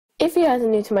If you guys are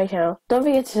new to my channel, don't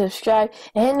forget to subscribe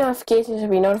and hit notifications to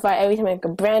be notified every time I make a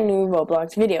brand new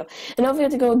Roblox video. And don't forget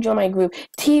to go join my group,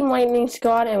 Team Lightning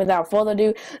Squad. And without further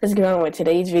ado, let's get on with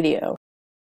today's video.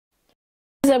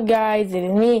 What's up, guys? It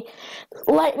is me,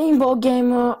 Lightning Bolt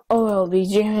Gamer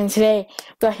OMG, and today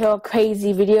we got a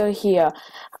crazy video here.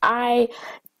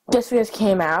 This just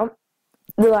came out,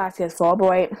 The Last Guest Fall, but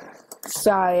wait,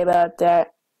 sorry about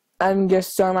that. I'm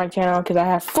just starting my channel because I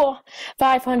have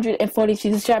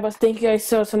 542 subscribers. Thank you guys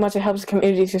so much. It helps the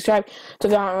community subscribe. So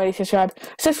if you aren't already subscribed,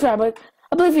 subscribe. But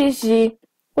I believe you see,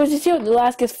 was this here, The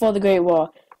Last Guest for the Great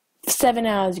Wall, 7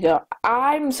 hours ago.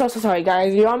 I'm so sorry,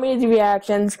 guys. You want me to do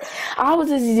reactions? I was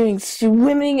just doing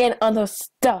swimming and other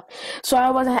stuff, so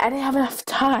I didn't have enough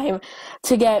time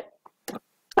to get.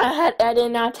 I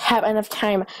did not have enough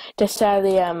time to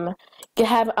sadly I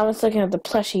was looking at the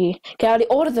plushie. I already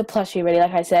ordered the plushie already,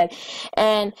 like I said.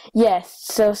 And yes,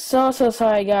 so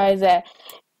sorry, guys, that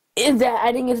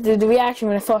I didn't get to do the reaction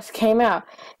when it first came out.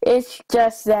 It's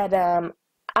just that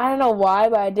I don't know why,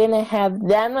 but I didn't have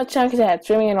that much time because I had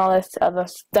swimming and all this other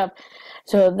stuff.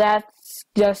 So that's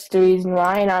just the reason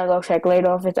why. And I'll go check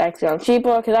later if it's actually on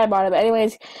cheaper because I bought it. But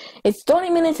anyways, it's 30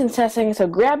 minutes and 10 seconds. So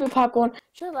grab your popcorn.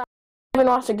 Haven't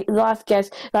watched The Last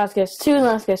Guest 2,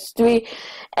 Last Guest 3,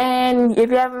 and if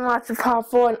you haven't watched the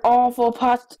part 4 and all 4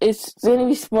 parts, it's gonna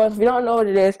be spoiled. If you don't know what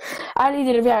it is, I already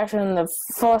did a reaction on the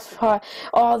first part.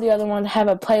 All the other ones have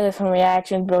a playlist on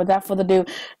reactions, but without further ado,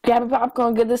 grab a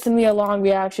popcorn, give this to me a long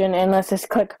reaction, and let's just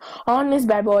click on this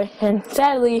bad boy. And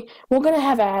sadly, we're gonna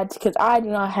have ads because I do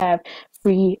not have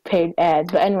free paid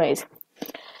ads. But anyways,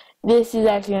 this is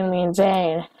actually gonna be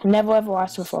insane. Never ever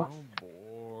watched before.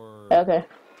 Okay.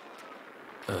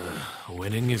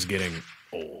 Winning is getting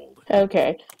old.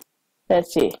 Okay,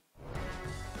 let's see.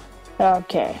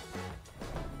 Okay.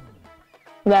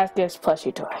 Last Guest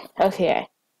plushie toy. Okay.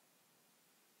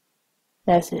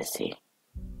 Let's just see.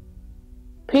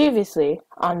 Previously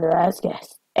on The Last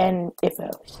Guest, and if it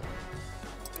was.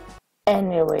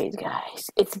 Anyways, guys,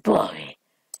 it's blurry.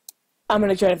 I'm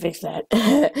gonna try to fix that.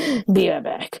 Be right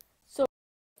back.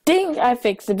 I think I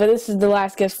fixed it, but this is The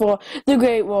Last Guest for The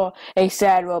Great Wall, a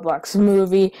sad Roblox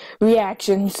movie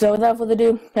reaction. So without further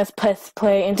ado, let's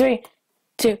play in 3,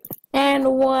 2,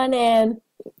 and 1, and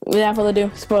without further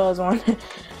ado, spoilers 1.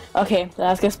 Okay, The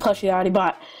Last Guest plushie I already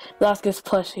bought. The Last Guest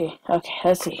plushie. Okay,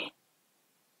 let's see.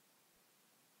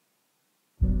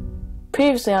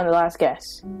 Previously on The Last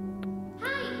Guest. Hi,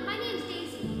 my name's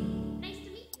Daisy. Nice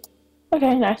to meet you.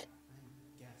 Okay, nice.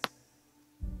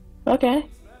 Okay.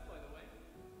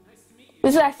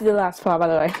 This is actually the last part, by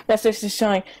the way. That's just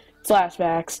showing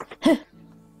flashbacks.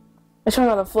 It's showing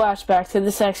all the flashbacks, so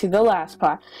this is actually the last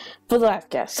part for The Last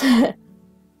Guest. The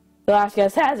Last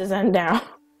Guest has his end now.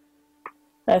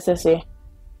 Let's just see.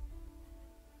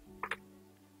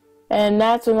 And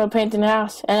that's when we're painting the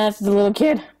house, and that's the little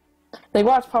kid. They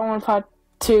watched part 1, part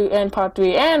 2, and part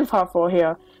 3, and part 4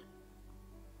 here.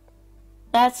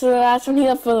 That's when he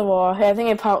left for the war. I think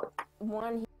in part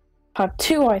 1, part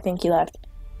 2, I think he left.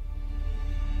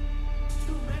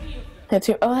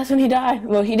 Oh, that's when he died.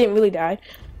 Well, he didn't really die.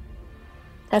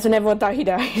 That's when everyone thought he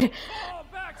died. Fall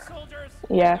back, soldiers!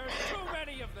 Yeah. There's too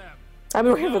many of them. I've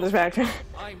been waiting for this reaction.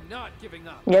 I'm not giving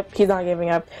up. Yep, he's not giving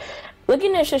up. Link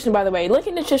in the description, by the way. Link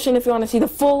in the description if you want to see the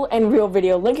full and real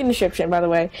video. Link in the description, by the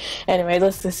way. Anyway,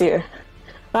 let's just see it.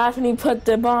 That's when he put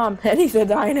the bomb, and he said,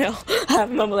 I know. I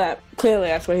remember that. Clearly,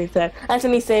 that's what he said. That's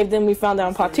when he saved him. We found out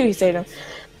in part 2 he saved him.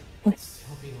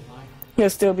 He'll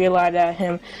still be alive at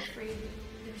him.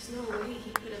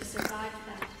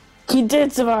 He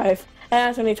did survive. And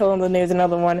that's when he told him the news,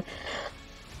 another one.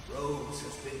 Rose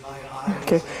has been my eyes.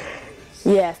 Okay.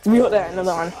 Yes, we hold that,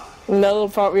 another one. Another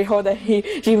part we hold that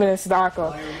she made a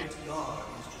stalker.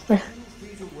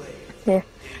 Yeah.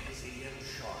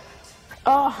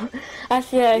 Oh,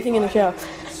 actually, I think in the show.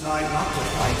 Decide not to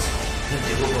fight, then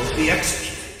they will both be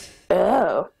executed.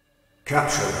 Oh.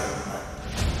 Capture them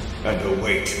and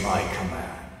await my command.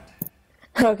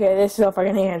 Okay, this is so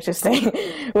fucking interesting.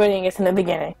 We're doing this in the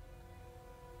beginning.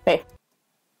 Wait.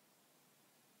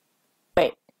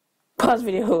 Pause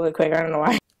video really quick, I don't know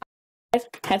why.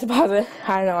 Had to pause it,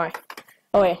 I don't know why.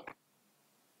 Oh wait.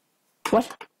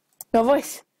 What? No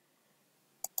voice.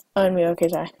 Unmute, okay,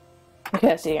 sorry. Okay,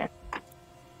 let's see again.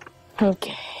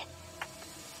 Okay.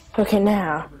 Okay,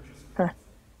 now. Huh.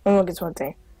 I'm gonna get one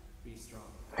thing. Be strong.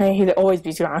 Hey, he'll always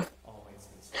be strong. Always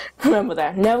be strong. Remember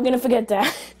that. Never gonna forget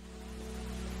that.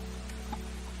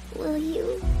 Will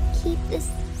you keep this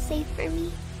safe for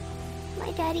me?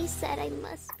 My daddy said I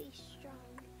must be strong.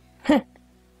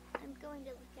 I'm going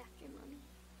to look after Mommy.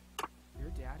 Your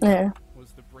dad Yeah.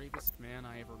 was the bravest man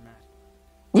I ever met.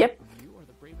 Yep. You are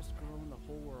the bravest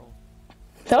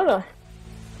Totally.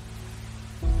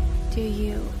 Do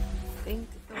you think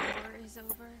the war is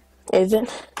over? Is it?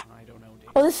 I don't know, Dave.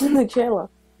 Oh, this is the trailer.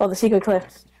 Oh, the secret clip.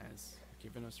 Has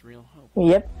given us real hope.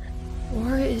 Yep.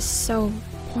 War is so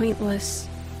pointless.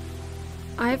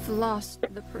 I've lost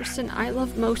the person I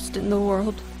love most in the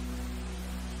world.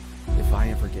 If I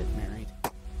ever get married,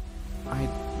 I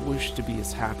wish to be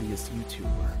as happy as you two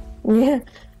were. Yeah.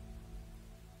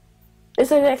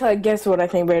 It's exactly like guess what I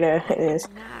think Breda is.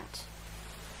 Matt,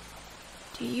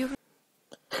 do you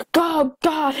Oh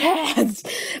God, ads!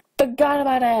 Forgot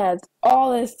about ads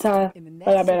all this time. In the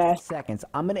Forgot next about 60 ads. seconds,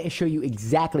 I'm gonna show you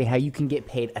exactly how you can get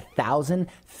paid $1,000,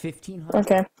 $1,500.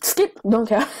 Okay. Skip. Don't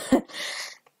care.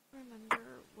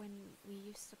 remember when we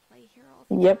used to play here all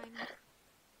the Yep. time?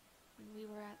 When we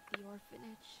were at the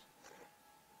orphanage?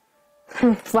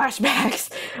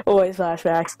 Flashbacks. Always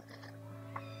flashbacks.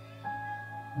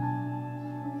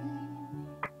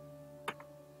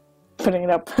 Putting it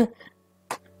up.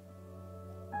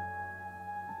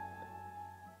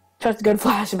 Just good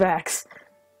flashbacks.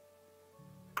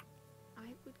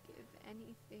 I would give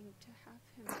anything to have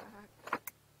him back.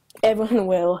 Everyone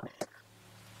will.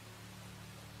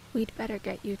 We'd better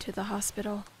get you to the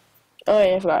hospital. Oh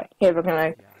yeah, I forgot. Here, can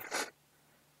I?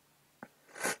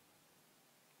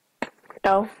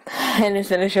 Oh, and it's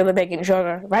gonna show the baking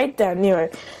sugar right down near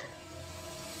it.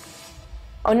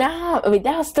 Oh, now wait,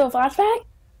 that was still a flashback.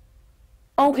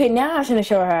 Okay, now I shouldn't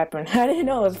show what happened. I didn't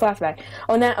know it was a flashback.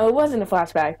 Oh, now it wasn't a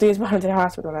flashback. They just brought him to the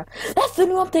hospital now. That's the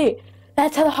new update.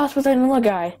 That's how the hospital's gonna look,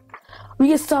 guy. We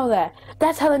just saw that.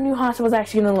 That's how the new hospital's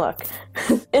actually gonna look.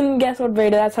 And guess what,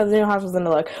 Brady? That's how the new hospital's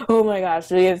gonna look. Oh my gosh,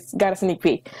 we just got a sneak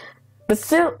peek. But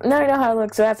still, now I know how it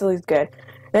looks, so that's at least good.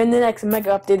 And the next mega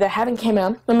update that haven't came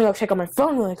out. Let me go check on my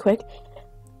phone really quick.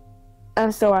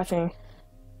 I'm still watching,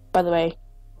 by the way.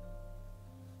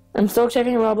 I'm still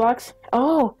checking Roblox.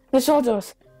 Oh, the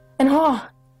soldiers. And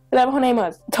that what her name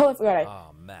was. Totally forgot it.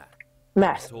 Ah, Matt.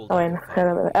 Matt. Oh, and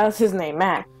that's his name,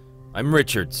 Matt. I'm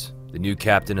Richards, the new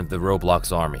captain of the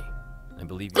Roblox army. I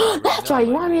believe you already That's know right.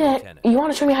 You I'm want me a to? lieutenant. You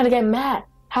want to show me how to get Matt?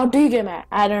 How do you get Matt?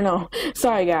 I don't know.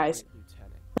 Sorry, guys.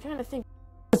 Lieutenant. I'm trying to think.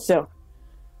 So.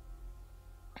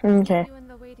 Okay. You in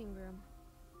the waiting room.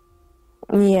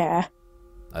 Yeah.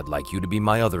 I'd like you to be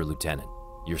my other lieutenant.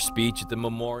 Your speech at the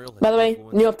memorial. By the way,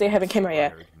 new update haven't came out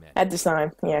yet. At this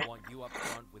time, yeah. I want you up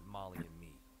front with Molly and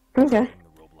me. Okay. In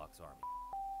the Roblox army.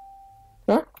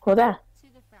 Huh? What's that? To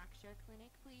the fracture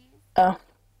clinic, please. Oh,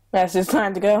 that's just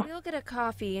time to go. We'll get a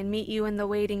coffee and meet you in the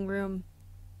waiting room.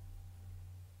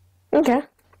 Okay.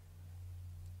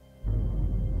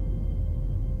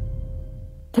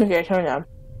 Okay, turn it on.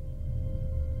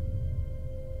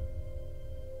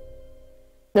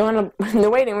 The one in the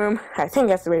waiting room. I think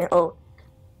that's the waiting. Oh,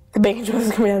 the bacon juice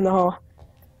is coming down the hall.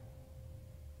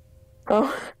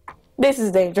 Oh, this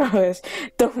is dangerous.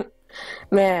 Don't,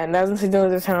 man. I was gonna say don't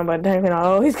this time, but dang it!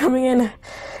 Oh, he's coming in.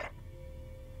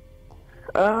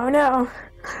 Oh no!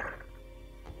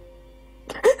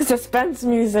 Suspense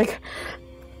music.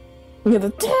 You hear the.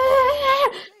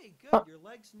 Hey, good. Your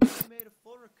legs nearly made a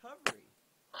full recovery.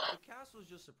 The castle's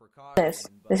just a precaution.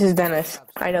 This is Dennis.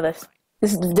 I know this.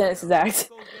 This is Dennis's act.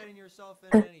 Go getting yourself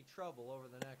in any trouble over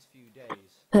the next few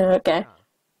days. Okay.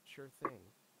 Sure thing.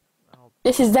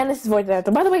 This is Dennis's voice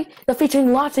actor. By the way, they're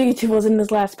featuring lots of YouTubers in this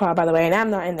last part, by the way, and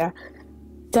I'm not in there.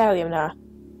 Tell you now.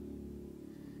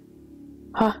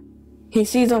 Huh. He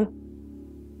sees him.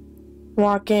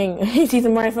 Walking. He sees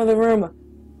him right in front of the room.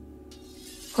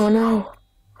 Oh no.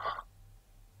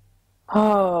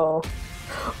 Oh.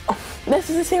 This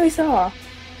is the scene we saw.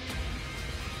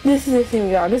 This is the scene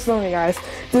we saw. This is only, guys.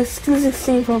 The exclusive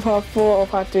scene from part 4 or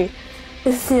part 3.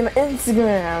 This is seen on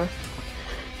Instagram.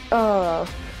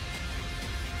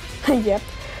 Yep.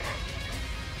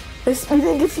 We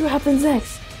didn't get to see what happens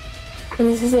next. And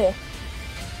this is it.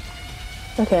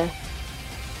 Okay.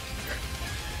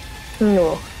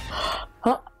 No.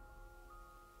 Huh?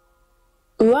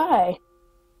 Why?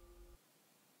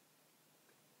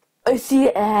 I see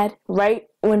an ad right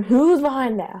when who's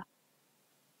behind that?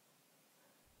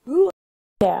 Who?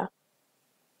 Yeah.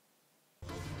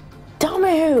 Tell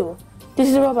me who. This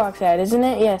is a Roblox ad, isn't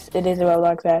it? Yes, it is a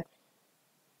Roblox ad.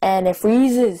 And it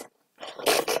freezes.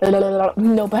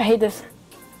 Nope, I hate this.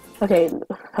 Okay,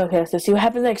 so see what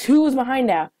happens next. Who was behind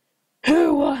that?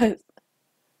 Who was?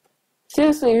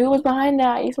 Seriously, who was behind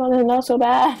that? I just wanted to know so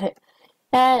bad.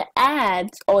 And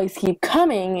ads always keep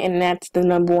coming, and that's the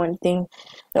number one thing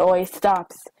that always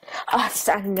stops us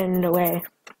standing in the way.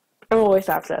 It always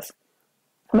stops us.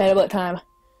 Made about time.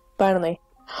 Finally.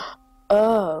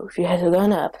 Oh, she has a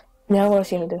gun up. Now what's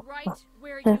she gonna do? Right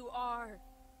where you are.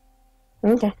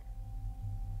 Okay.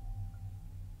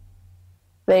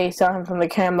 They saw him from the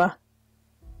camera.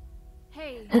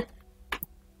 Hey,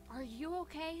 are you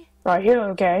okay? Are you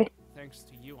okay? Thanks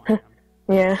to you, I am.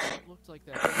 Yeah. It looked like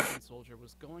that American soldier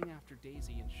was going after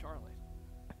Daisy and Charlotte.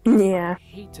 Yeah. I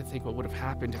hate to think what would have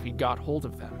happened if he got hold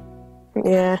of them.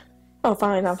 Yeah. Oh,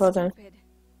 fine, not frozen.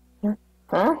 Stupid.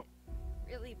 Huh?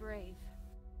 Really brave.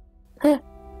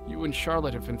 You and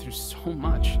Charlotte have been through so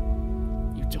much.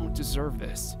 You don't deserve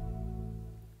this.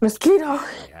 Mosquito I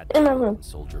had in the my room.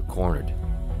 soldier cornered.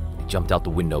 He jumped out the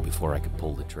window before I could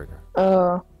pull the trigger.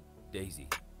 Oh. Daisy,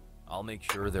 I'll make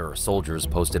sure there are soldiers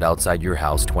posted outside your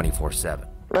house 24/7.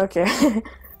 Okay.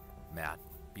 Matt,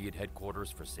 be at headquarters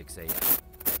for 6 a.m.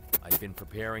 I've been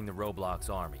preparing the Roblox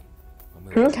army. I'm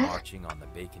going to be Okay. marching on the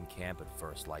Bacon camp at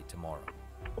first light tomorrow.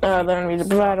 Then we Stop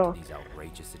battle these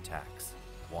outrageous attacks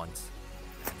once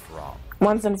and for all.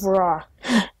 once and for all.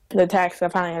 The attacks are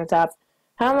finally on top.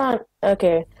 How long?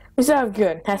 Okay. We still have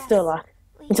good. That's still a lot.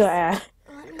 Until I add.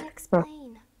 Let me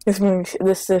explain.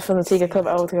 This is from the Secret Club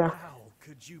Ultra. How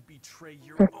could you betray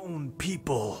your own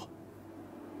people?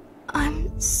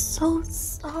 I'm so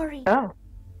sorry. Oh.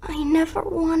 I never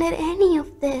wanted any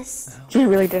of this. You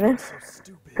really didn't? So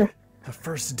stupid. The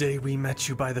first day we met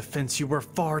you by the fence, you were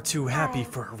far too happy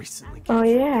for a recently Oh,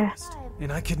 yeah.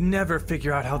 and I could never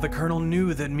figure out how the Colonel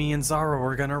knew that me and Zara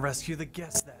were gonna rescue the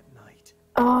guests that night.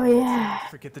 Oh, yeah.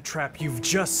 Forget the trap you've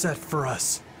just set for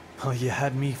us. Oh, you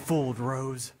had me fooled,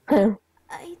 Rose.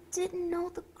 I didn't know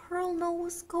the Colonel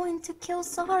was going to kill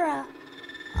Zara.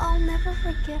 I'll never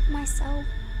forgive myself.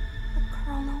 The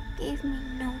Colonel gave me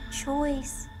no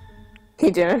choice.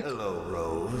 He didn't. Hello,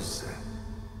 Rose.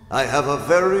 I have a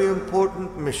very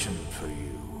important mission for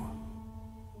you.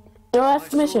 No, that's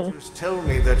the mission. Soldiers tell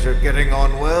me that you're getting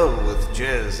on well with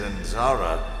Jez and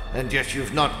Zara, and yet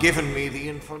you've not given me the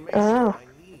information Oh. I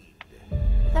need.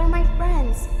 They're my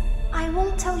friends. I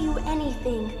won't tell you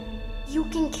anything. You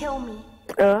can kill me.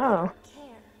 Oh.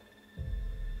 Care.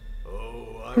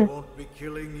 Oh, I won't be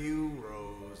killing you,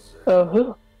 Rose. Oh,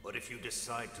 who? But if you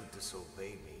decide to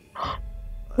disobey me,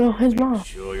 Oh, his mom. I'm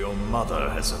sure your mother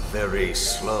has a very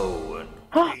slow and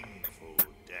painful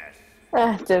death.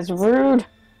 That's just rude.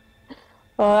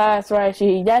 Oh, that's why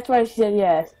she said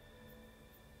yes.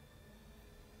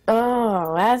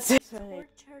 Oh, that's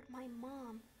Tortured my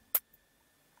mom.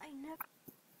 I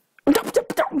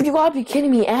never. You gotta be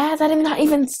kidding me, ass. I did not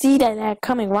even see that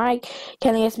coming. Why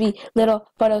can't it just be little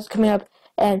photos coming up?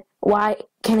 And why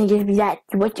can't it just be that?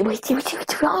 What's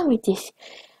wrong with this?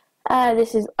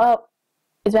 This is up.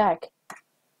 It's back.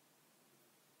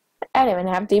 I didn't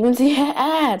even have to even see an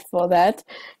ad for that.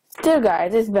 Still,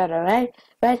 guys, it's better, right?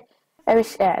 Right? I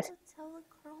wish ad. To tell the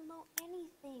Colonel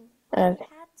anything. Okay.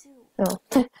 I had to.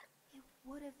 Oh. It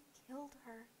would have killed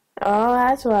her. Oh,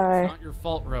 that's why. It's not your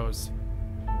fault, Rose.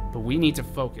 But we need to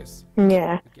focus.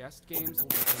 Yeah. The guest games will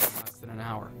be in less than an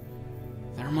hour.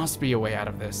 There must be a way out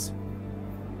of this.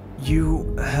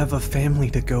 You have a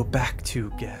family to go back to,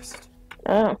 guest.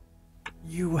 Oh.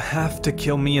 You have to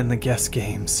kill me in the guest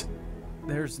games.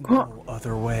 There's no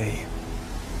other way.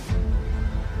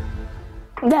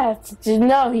 That's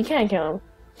no, he can't kill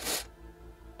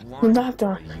him. The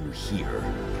doctor. You here?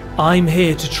 I'm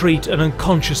here to treat an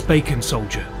unconscious Bacon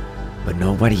soldier. But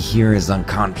nobody here is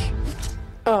unconscious.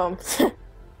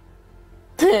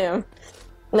 Damn.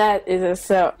 That is a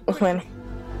so when.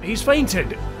 He's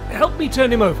fainted. Help me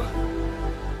turn him over.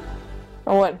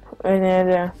 Oh, what?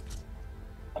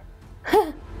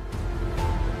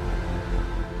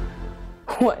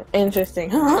 What? Interesting.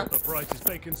 The brightest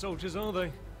Bacon soldiers, are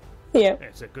they? Yeah.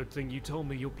 It's a good thing you told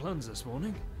me your plans this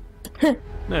morning.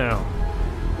 Now,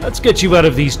 let's get you out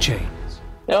of these chains.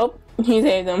 Nope. He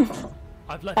saved them.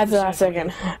 I've left At the last safe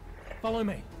second. here. Follow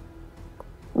me.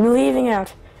 We're leaving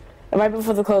out. Right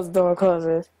before the door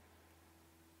closes.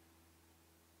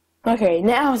 Okay,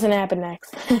 now what's gonna happen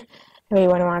next?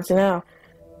 Everyone wants to know.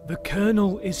 The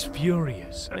Colonel is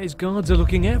furious, and his guards are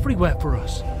looking everywhere for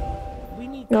us. We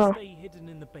need to No. stay hidden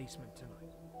in the basement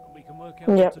tonight, and we can work out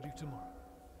Yep. what to do tomorrow.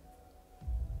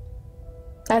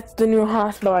 That's the new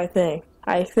hospital, I think.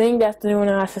 I think that's the new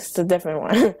hospital. It's a different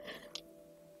one.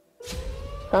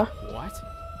 Huh? What?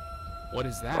 What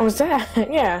is that? What was that?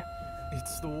 Yeah.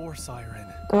 It's the war siren.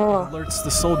 Oh. It alerts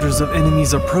the soldiers of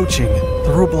enemies approaching.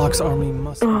 The Roblox army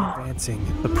must be advancing.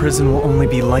 The prison will only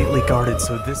be lightly guarded,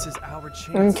 so this is our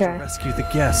chance to Okay. rescue the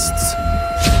guests.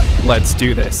 Let's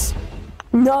do this.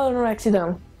 No, no, actually,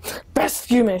 no.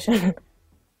 Rescue mission.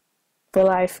 For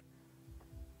life.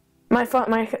 My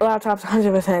laptop's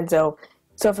 100%, so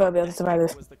far I'll be able to survive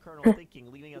this. What was the Colonel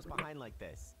thinking, leaving us behind like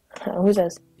this? Who's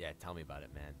this? Yeah, tell me about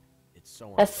it, man. It's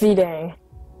so. That's C-Dang.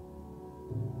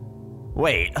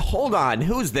 Wait, hold on.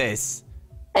 Who's this?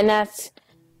 And that's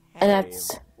And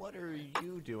that's... What are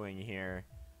you doing here?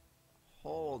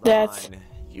 Hold That's... on.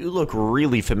 You look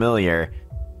really familiar.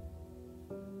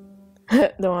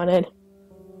 The wanted.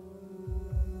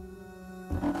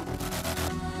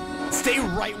 Stay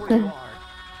right where you are.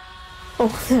 Oh,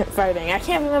 fighting. I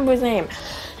can't remember his name.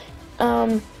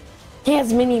 He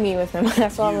has Mini-Me with him.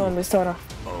 That's all I remember, sort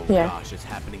of. Oh Yeah. gosh, it's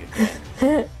happening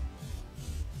again.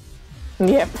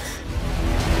 Yep.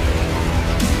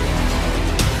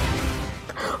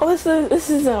 Oh, this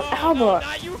is Albert.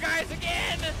 Not you guys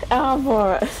again!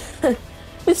 Albert.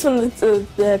 This one is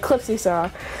the clips you saw.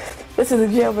 This is the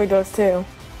jailbreak does too.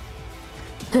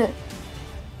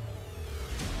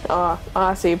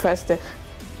 So you pressed it.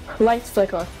 Lights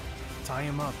flicker. Tie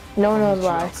him up. No one I'll knows meet you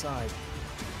why.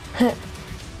 outside.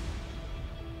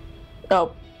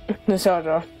 Oh, the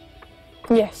soldier.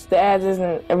 Yes, the ad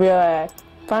isn't a real ad.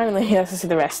 Finally, let's see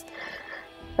the rest.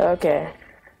 Okay.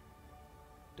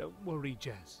 Don't worry,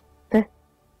 Jez.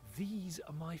 These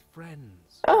are my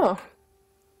friends. Oh.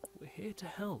 We're here to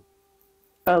help.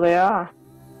 Oh, they are.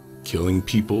 Killing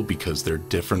people because they're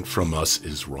different from us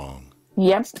is wrong.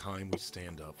 Yep. It's time we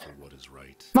stand up for what is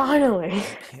right. Finally.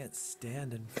 I can't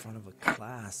stand in front of a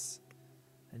class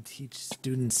and teach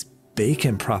students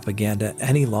bacon propaganda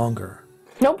any longer.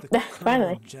 Nope. The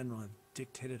Finally. Colonel General have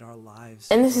dictated our lives.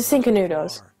 And this is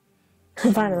Synchronoodles.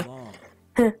 Finally.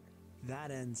 That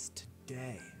ends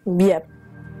today. Yep.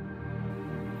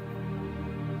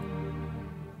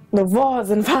 The war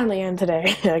doesn't finally end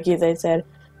today, like they said.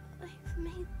 I've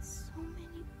made so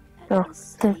many Oh. bad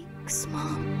mistakes,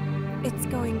 Mom. It's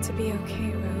going to be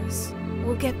okay, Rose.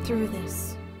 We'll get through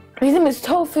this. His name is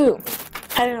Tofu.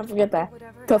 I did not forget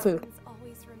that. Tofu.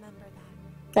 Always remember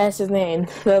that. That's his name.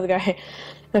 The other guy.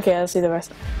 Okay, let's see the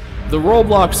rest. The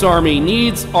Roblox army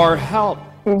needs our help.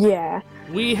 Yeah.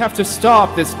 We have to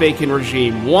stop this bacon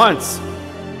regime once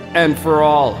and for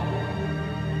all.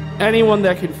 Anyone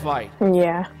that can fight.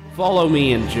 Yeah. Follow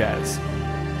me and Jez.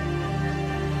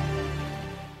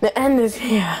 The end is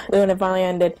here. When it finally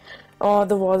ended. Oh,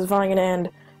 the war is finally gonna end.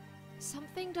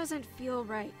 Something doesn't feel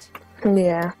right.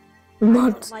 Yeah.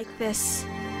 What? Like this.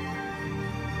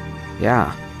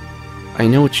 Yeah, I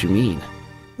know what you mean.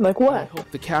 Like I what?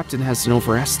 hope the captain hasn't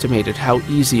overestimated how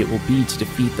easy it will be to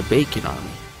defeat the bacon army.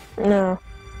 No.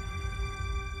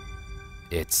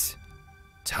 It's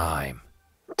time.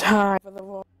 Time for the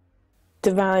war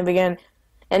to finally begin.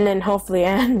 And then hopefully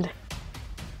end.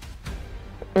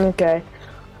 Okay.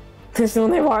 This is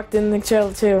when they walked in the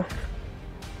trailer too.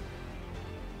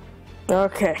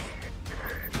 Okay.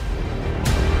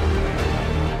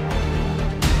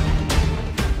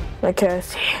 Okay, let's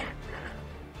see.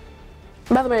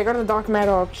 By the way, I got a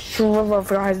documentary of I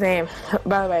forgot his name.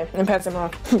 By the way, and pass him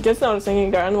on. Just noticing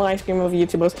he got on the live stream of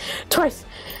YouTubers twice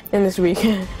in this week.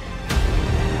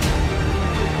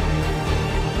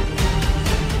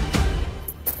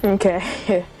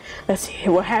 Okay, let's see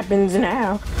what happens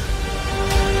now.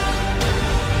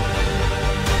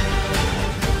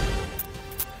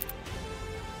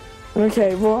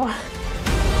 Okay, well.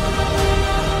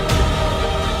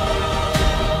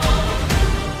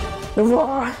 The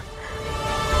war.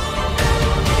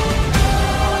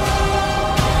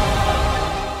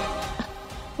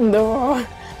 The war.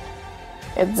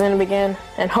 It's gonna begin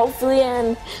and hopefully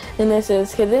end. And this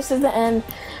is the end.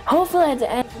 Hopefully at the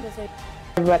end of this,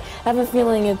 but I have a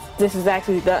feeling this is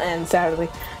actually the end. Sadly.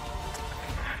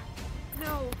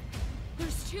 No,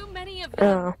 there's too many of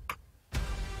them.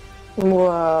 Oh.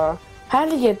 Whoa. How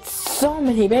did he get so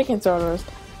many bacon sorters?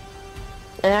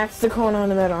 And that's the corner in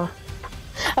the middle.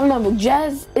 I remember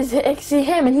Jez is actually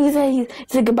him, and he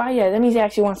said goodbye yet. That means he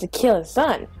actually wants to kill his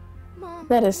son. Mom, Is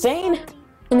that insane?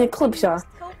 In the clip shot.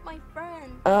 help my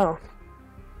friend. Oh.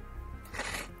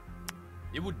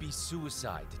 It would be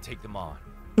suicide to take them on.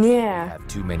 Yeah. We have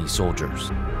too many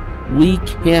soldiers. We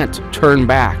can't turn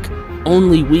back.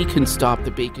 Only we can stop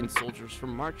the bacon soldiers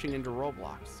from marching into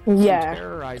Roblox Yeah. and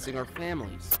terrorizing our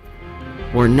families.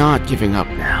 We're not giving up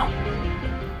now.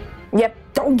 Yep.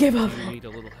 Don't give up. You need a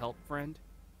little help, friend?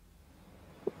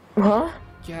 Huh?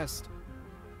 Guest.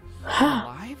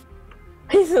 Alive?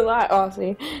 He's alive. Oh,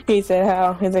 see. He said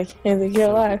how. He's like you're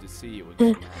So alive. good to see you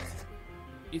again, Matt.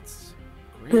 It's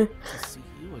great to see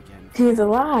you again. He's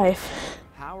alive.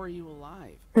 How are you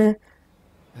alive?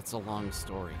 That's a long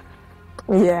story.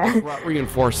 Yeah. We brought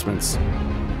reinforcements.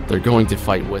 They're going to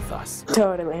fight with us.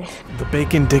 Totally. The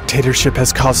bacon dictatorship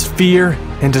has caused fear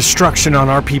and destruction on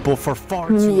our people for far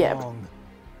too Yep. long.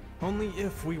 Only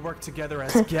if we work together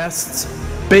as guests,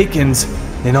 bacons,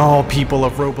 and all people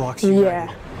of Roblox united,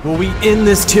 Yeah. will we end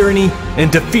this tyranny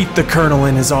and defeat the Colonel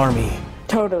and his army.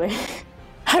 Totally.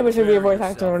 I wish there'd be a voice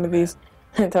actor on one of these.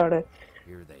 Totally.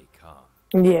 Here they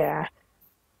Yeah.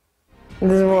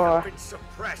 This war. Been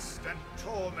suppressed and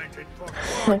tormented for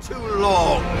far too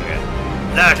long.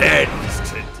 That ends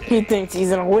today. He thinks he's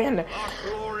gonna win. Our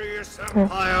glorious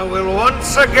empire will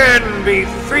once again be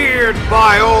feared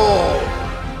by all.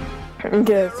 Their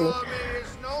army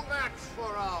is no match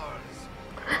for ours.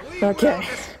 We okay. will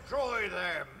destroy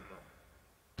them.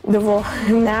 The war.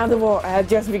 Now the war has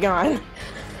just begun.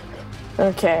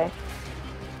 Okay.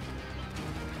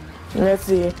 Let's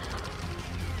see.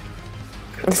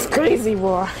 This crazy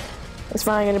war is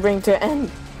finally going to bring to an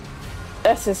end.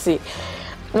 Let's just see.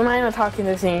 I'm not even talking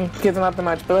this scene because I'm not that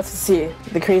much, but let's just see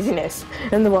the craziness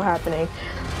and the war happening.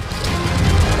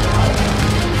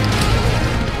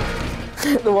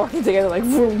 They're walking together like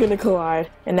we're gonna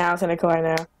collide, and now it's gonna collide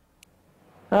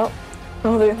now.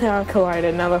 Oh, they're now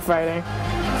collided. Now they're fighting.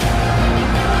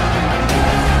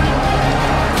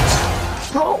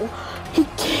 Oh, he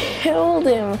killed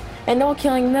him, and no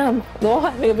killing them. They're all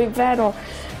having a big battle.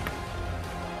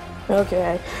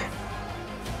 Okay,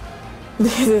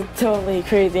 this is totally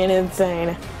crazy and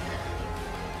insane.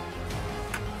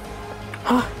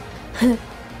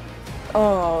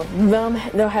 Oh,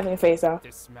 they're having a face-off.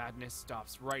 This madness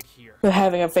stops right here. They're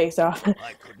having a face-off.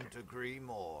 I couldn't agree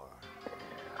more.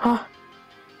 Huh.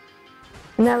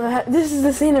 Now this is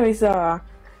the scene we saw.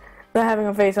 They're having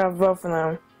a face-off, both of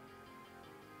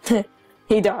them.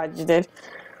 He dodged it.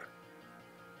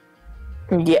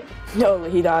 Yeah, totally,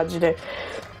 he dodged it.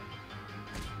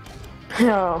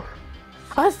 No.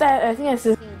 What's that? I think that's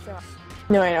the scene we saw.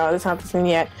 No, I know, that's not the scene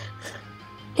yet.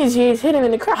 He's hit him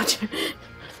in the crotch.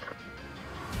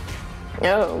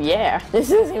 Oh, yeah. This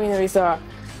is the scene that we saw.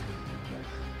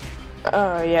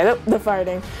 Oh, yeah, they're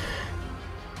fighting.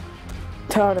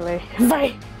 Totally.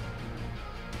 Fight!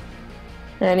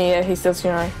 And he's still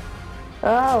trying.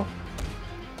 Oh!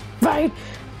 Fight!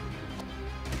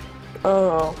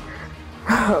 Oh.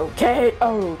 Okay.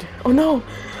 Oh no!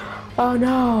 Oh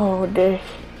no!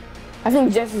 I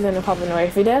think Jess is gonna pop in the way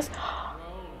if he does.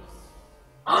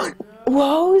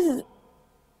 Rose!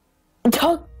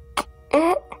 Tuck!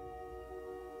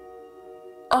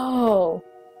 Oh.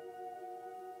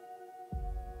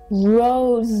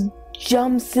 Rose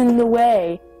jumps in the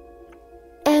way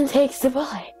and takes the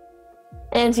bullet.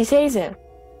 And she saves him.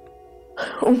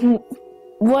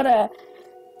 What a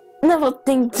never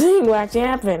think will actually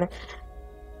happen.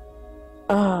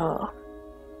 Oh.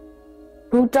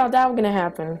 Who thought that was gonna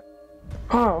happen?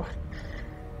 Oh.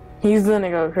 He's gonna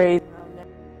go crazy.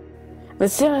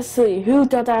 But seriously, who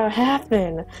thought that would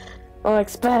happen? Or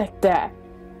expect that?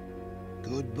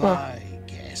 Goodbye,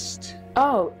 guest.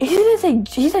 Oh, he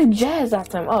said Jazz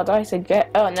last time. Oh, I thought he said Jazz.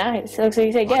 Oh, now it looks like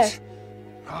he said Jazz.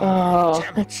 Oh.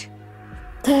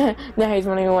 Now he's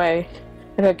running away.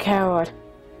 Like a coward.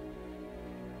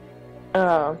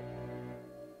 Oh,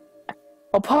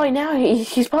 probably now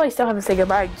he's probably still having to say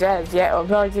goodbye to Jazz yet. Or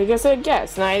probably just said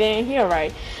Jazz. And I didn't hear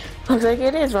right. Looks like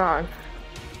it is wrong.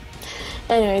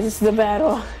 Anyway, this is the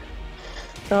battle.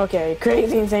 Okay,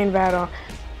 crazy insane battle.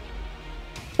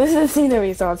 This is the scene that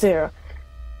we saw too.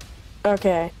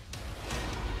 Okay.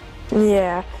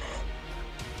 Yeah.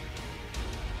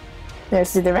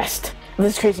 Let's see the rest of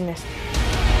this craziness.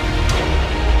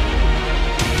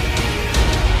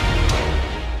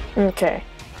 Okay.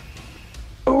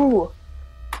 Ooh.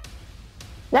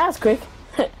 That was quick.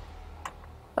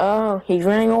 Oh, he's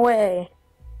running away.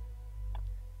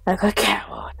 Like a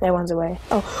coward. That one's away.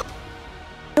 Oh.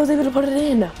 I was able to put it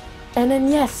in. And then,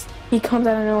 yes, he comes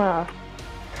out of nowhere.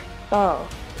 Oh.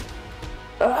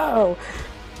 Oh.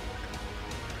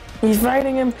 He's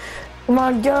fighting him. Come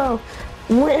on, go.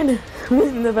 Win.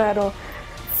 Win the battle.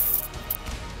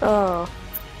 Oh.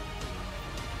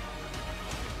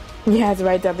 He has to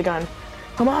right up the gun.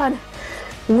 Come on.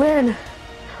 Win.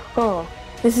 Oh.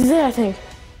 This is it, I think.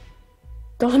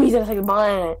 Don't let me take the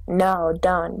bullet. No,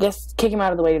 don't. Just kick him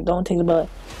out of the way. Don't take the bullet.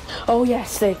 Oh,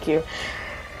 yes. Thank you.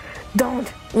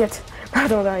 Don't yet. I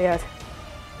don't die yet.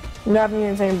 Not the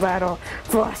insane battle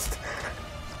first.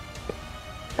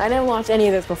 I never watched any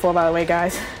of this before, by the way,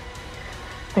 guys.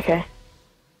 Okay.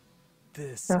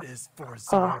 This is for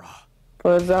Zara.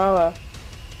 For Zara.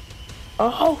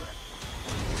 Oh!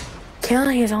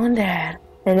 Killing his own dad.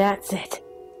 And that's it.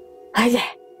 Like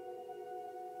that.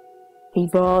 He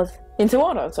falls into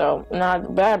water, so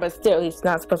not bad, but still, he's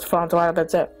not supposed to fall into water,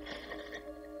 that's it.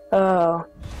 Oh.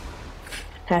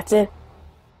 That's it.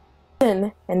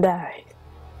 And dies.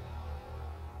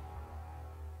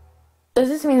 Does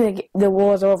this mean that the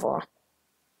war's over?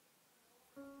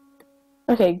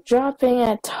 Okay, dropping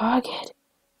at Target.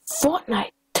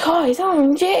 Fortnite toys,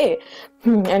 OMG!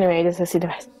 Anyway, just to see the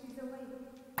rest.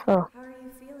 Oh. How are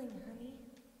you feeling, honey?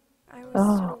 I was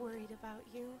Oh. so worried about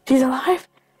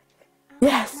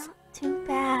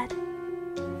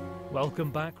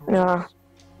Welcome back, No. Rose.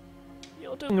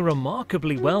 You're doing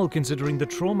remarkably well considering the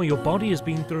trauma your body has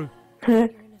been through.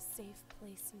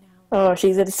 Oh,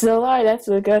 she's still alive. That's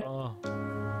really good.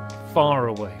 Far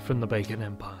away from the Bacon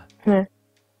Empire.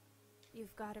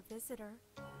 You've got a visitor.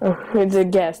 Oh, it's a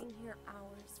guest. Been here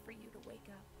hours for you to wake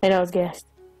up. I know it's a guest.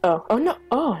 Oh no.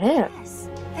 Oh, yeah. Yes,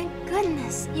 thank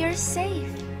goodness you're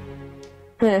safe.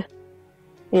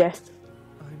 Yes.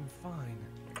 I'm fine.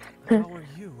 How are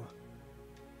you?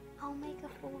 I'll make a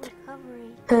full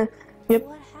recovery. Yep.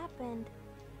 What happened?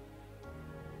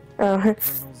 Oh, The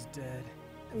Colonel's dead,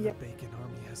 and the Bacon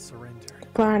Army has surrendered.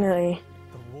 finally.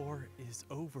 The war is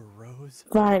over, Rose.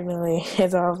 Finally.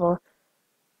 It's awful.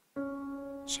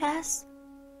 Jess,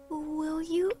 will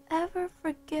you ever You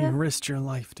forgive? risked your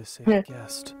life to save a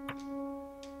guest.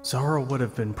 Zara would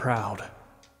have been proud.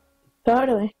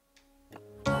 Totally.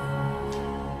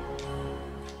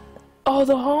 Oh,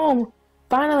 the home!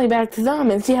 Finally back to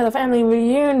them and see how the family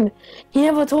reunion. He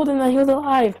never told them that he was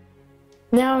alive.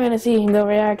 Now I'm gonna see the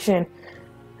reaction.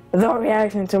 The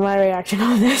reaction to my reaction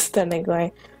on this,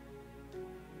 technically.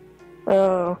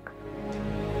 Oh.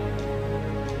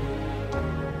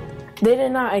 They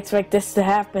did not expect this to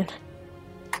happen.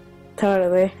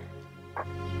 Totally.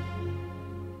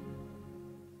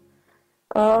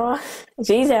 Oh,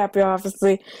 she's happy,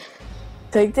 obviously.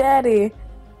 Take Daddy.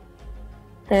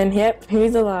 And yep,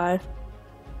 he's alive.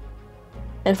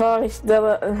 And probably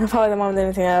the mom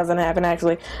didn't think that was gonna happen,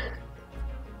 actually.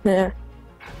 Yeah.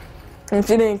 And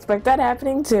she didn't expect that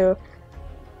happening, too.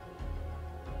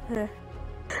 Yeah.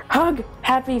 Hug!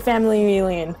 Happy family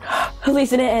reunion. At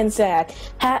least it didn't end sad.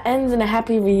 Ends in a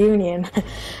happy reunion.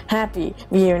 Happy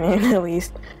reunion, at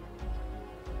least.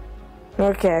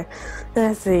 Okay.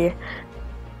 Let's see.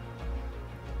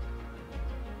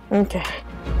 Okay.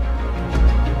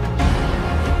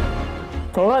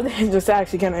 Well, this is just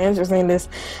actually kind of interesting, this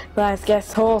last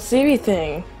guest whole series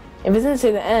thing. If it doesn't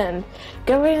say the end,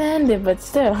 go right to end it, but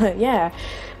still, yeah.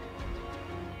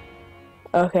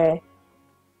 Okay.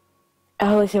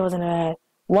 At least it wasn't bad.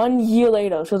 1 year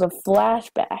later, so it was a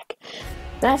flashback.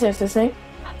 That's interesting.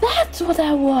 That's what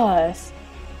that was.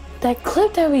 That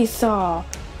clip that we saw.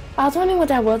 I was wondering what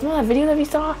that was. Remember that video that we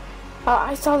saw?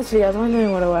 I saw this video. I was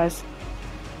wondering what it was.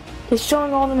 It's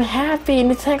showing all of them happy,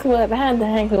 and it's technically what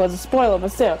the was a spoiler,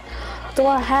 but still. They're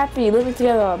all happy, living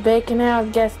together, baking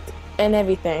out, guests, and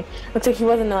everything. Looks like he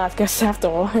wasn't the last guest after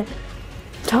all.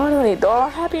 Totally. They're all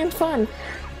happy and fun.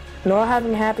 They're all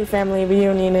having a happy family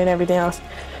reunion and everything else.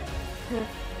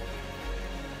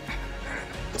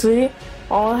 See?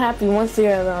 All happy once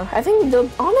together. I think aren't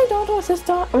they daughter or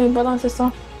sister? I mean, brother and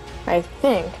sister? I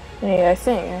think. Yeah, I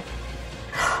think.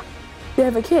 They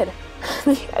have a kid.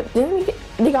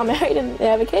 They got married and they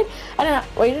have a kid? I don't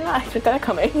know. Wait, did not expect that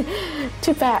coming.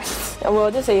 Too fast. Well,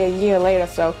 just say a year later,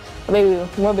 so maybe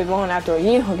we'll be born after a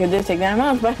year. Okay, this take 9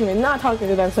 months, but I'm not talking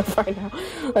to them stuff right now.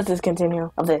 Let's just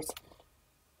continue of this.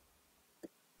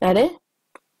 That it?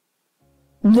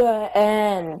 The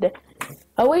end.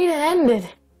 Oh, wait, it ended.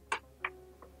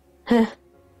 Huh.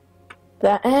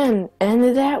 The end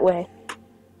ended that way.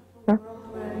 Huh?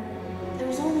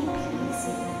 There's only peace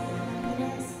and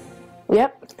happiness.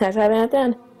 Yep, that's how it ended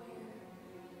then.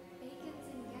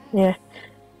 Yeah.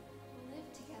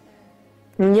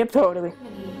 Yep, totally.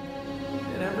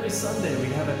 And every Sunday we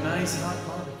have a nice hot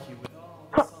barbecue with all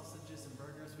the sausages and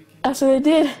burgers we can. That's what they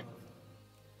did.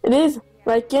 It is.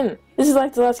 Like in. This is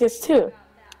like the last guest too.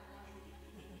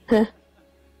 Huh.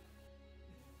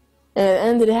 And at the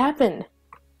end it happened.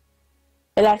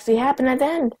 It actually happened at the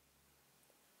end.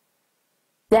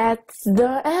 That's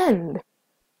the end.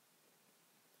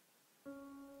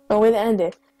 Oh, where it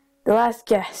ended. The last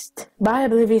guest by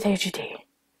Oblivious HD.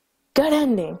 Good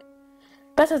ending.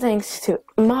 Special thanks to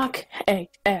Mark X.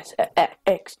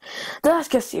 The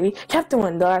Last Guest series, Chapter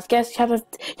 1, The Last Guest,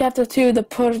 Chapter 2, The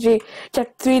Prodigy,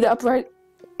 Chapter 3, The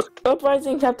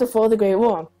Uprising, Chapter 4, The Great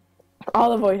War.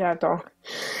 All the voice actor.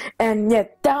 And yeah,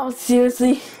 that was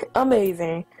seriously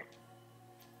amazing.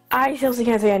 I seriously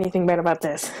can't say anything bad about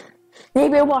this.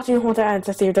 Maybe I'm watching the whole time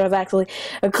to see if there was actually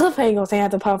a cliffhanger saying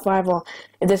at the Pop Rival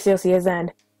and this seriously is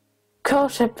end. Curl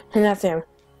ship, and that's him.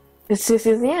 This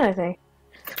seriously is the end, I think.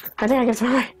 I guess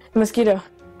we're right. Mosquito.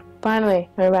 Finally,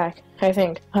 we're back. I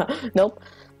think. Nope.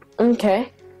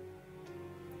 Okay.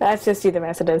 Let's just see the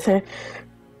messages.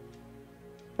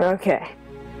 Okay.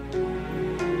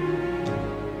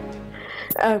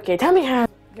 Okay, tell me how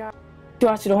you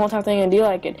watched the whole time thing and do you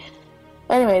like it?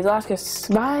 Anyways, last kiss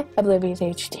by Oblivious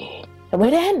HD. The way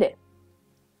to end it.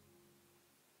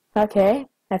 Okay,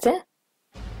 that's it?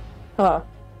 Oh.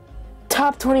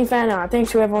 top 20 fan art.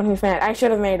 Thanks to everyone who's fan. I should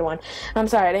have made one. I'm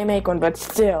sorry, I didn't make one, but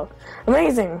still.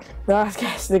 Amazing. The Last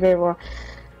Guest, the Great War.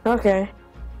 Okay.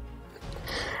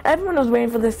 Everyone was waiting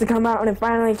for this to come out, and it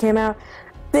finally came out.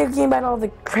 Thinking about all the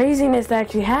craziness that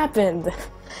actually happened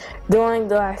during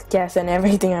The Last Guest and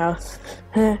everything else.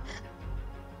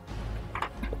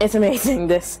 It's amazing,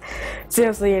 this.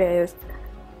 Seriously, it is.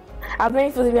 I've been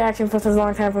waiting for the reaction for such a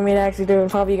long time for me to actually do it,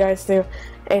 and probably you guys too.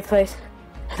 8th place,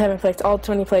 7th place, all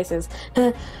 20 places.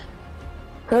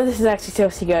 Oh, this is actually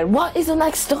seriously good. What is the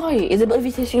next story? Is it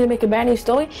Oblivious going to make a brand new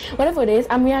story? Whatever it is,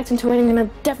 I'm reacting to it and I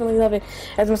definitely love it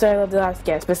as much as I love The Last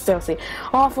Guest, but seriously.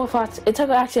 All 4 parts. It took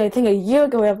actually, I think, a year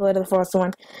ago we uploaded the first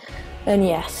one. And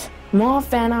yes, more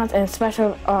fan art and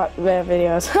special art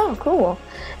videos. Oh, cool.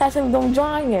 That's him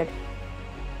drawing it.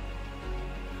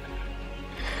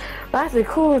 That's a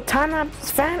cool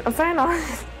time-lapse fan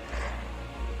art.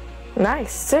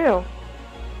 Nice, too.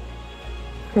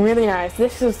 Really nice.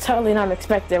 This was totally not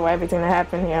expected with everything that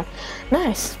happened here.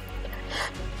 Nice.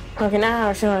 Okay, now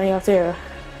I'm showing you too.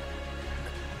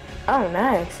 Oh,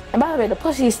 nice. And by the way, the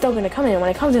plushie is still going to come in. When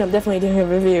it comes in, I'm definitely doing a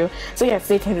review. So yeah,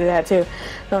 stay tuned to that too.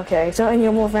 Okay, so any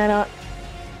more fan art?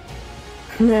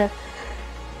 Yeah.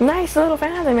 Nice little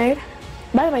fan art they made.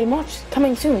 By the way, March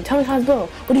coming soon. Tell me how it's going.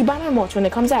 Will you buy my March when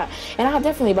it comes out? And I'll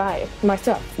definitely buy it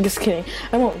myself. Just kidding.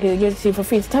 I won't give it to you for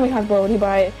free. So tell me how it's going. Will you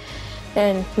buy it?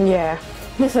 And yeah.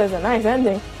 This is a nice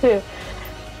ending, too.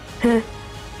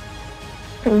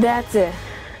 That's it.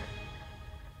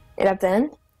 Is that the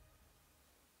end?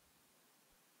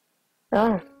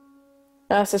 Oh.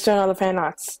 That's just showing all the fan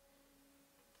arts.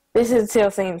 This is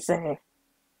seriously insane.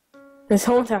 This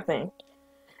whole entire thing.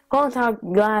 Whole entire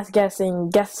Last Guessing,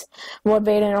 guess what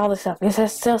beta and all this stuff. This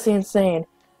is seriously insane.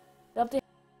 The update,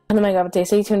 the mega update,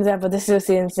 stay tuned to that, but this is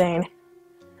seriously insane.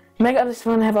 Mega update's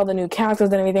fun to have all the new characters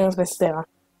and everything else, but still.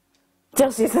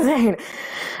 Seriously, it's insane.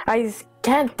 I just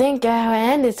can't think how it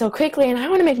ended so quickly, and I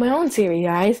want to make my own series,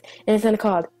 guys. And it's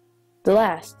called The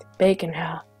Last Bacon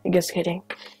House. Just kidding.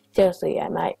 Seriously, I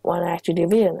might want to actually do a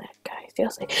video on that, guys.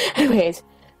 Seriously. Anyways,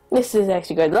 this is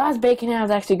actually good. The Last Bacon House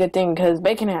is actually a good thing, because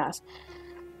Bacon House,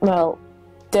 well,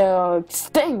 they're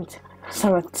extinct.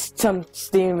 Some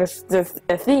theme is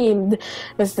themed,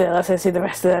 but still, let's just see the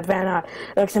rest of that fan art.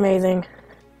 It looks amazing.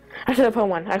 I should have put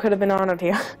one. I could have been honored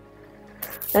here.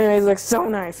 Anyways, it looks so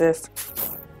nice, this.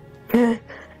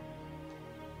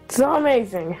 So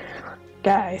amazing,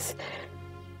 guys.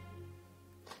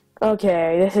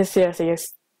 Okay, this is seriously a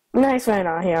nice fan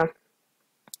art here.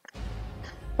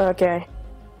 Okay.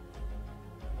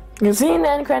 You see in the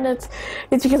end credits?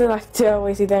 It's because I like to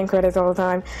always see the end credits all the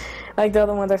time. Like the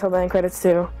other ones I saw the end credits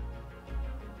too.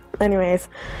 Anyways.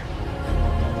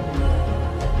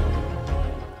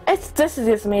 This is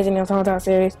just amazing in the whole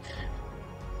series.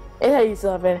 I used to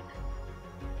love it.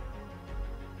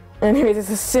 Anyways, this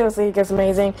is seriously just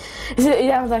amazing.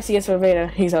 That was actually just for beta.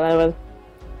 He saw that was.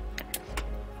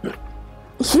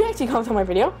 He actually comments on my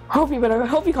video. Hope you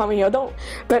comment here.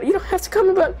 But you don't have to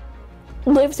comment. But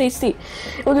live HD.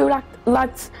 It will do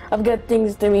lots of good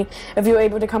things to me if you're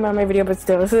able to comment on my video. But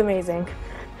still, this is amazing.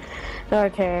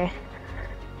 Okay.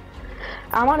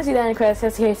 I want to see that in credits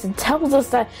just in case it tells us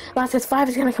that Last Guest 5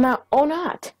 is gonna come out or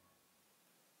not.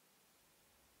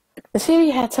 The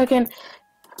series had taken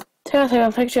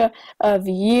a picture of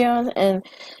years, and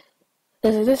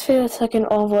this video has taken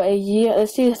over a year. The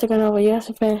series has taken over years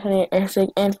to finish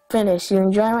and finish. You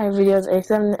enjoy my videos,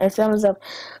 a thumbs up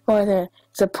for the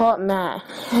support, Matt.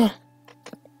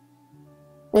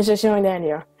 It's just showing that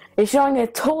here. It's showing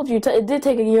it told you it did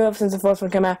take a year since the first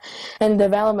one came out, and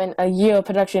development, a year of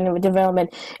production and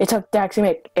development it took to actually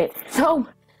make it. So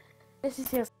this is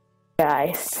just,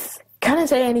 guys. Can't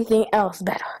say anything else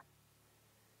better.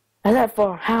 Except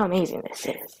for how amazing this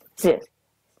is.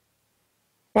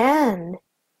 And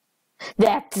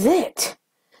that's it.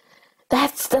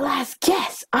 That's The Last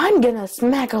Guest. I'm gonna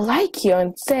smack a like here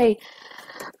and say,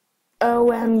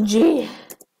 OMG.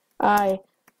 I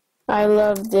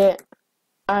loved it.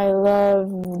 I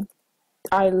loved it.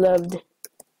 I loved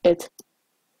it.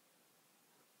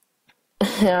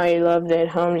 OMG, I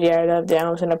loved it.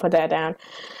 I'm just gonna put that down.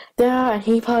 There, and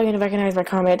he's probably gonna recognize my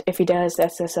comment. If he does,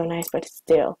 that's just so nice, but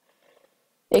still.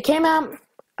 It came out,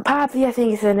 probably, I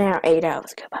think it's now 8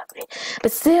 hours ago, probably.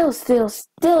 But still, sorry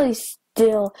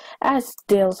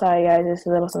guys, this is a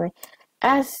little something.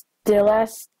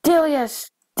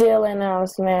 Still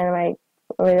announcement, like,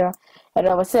 video. I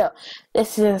don't know, but still,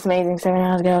 this is amazing 7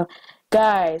 hours ago.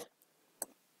 Guys,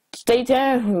 stay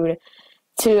tuned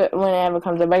to whenever it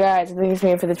comes up. But guys, thank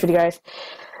you for this video, guys.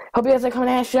 Hope you guys are coming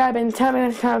and subscribe and tell me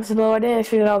in the comments below. I didn't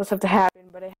expect all this stuff to happen,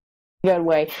 but it good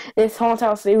way. This haunted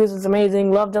house series was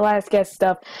amazing. Love the last guest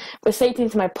stuff. But stay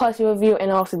tuned to my plushie review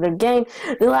and also the game.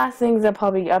 The last things I'll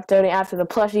probably be uploading after the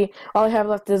plushie. All I have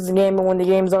left is the game, and when the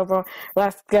game's over,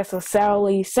 last guest will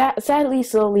sadly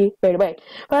slowly fade away.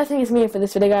 But I think it's me for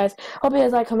this video, guys. Hope you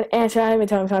guys like, comment, and share. And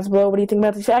tell me in the comments below what do you think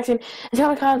about this reaction. And tell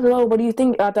me in the comments below what do you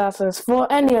think about the Outlast 4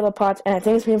 and the other parts. And I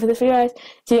think it's me for this video, guys.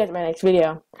 See you guys in my next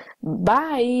video.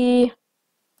 Bye!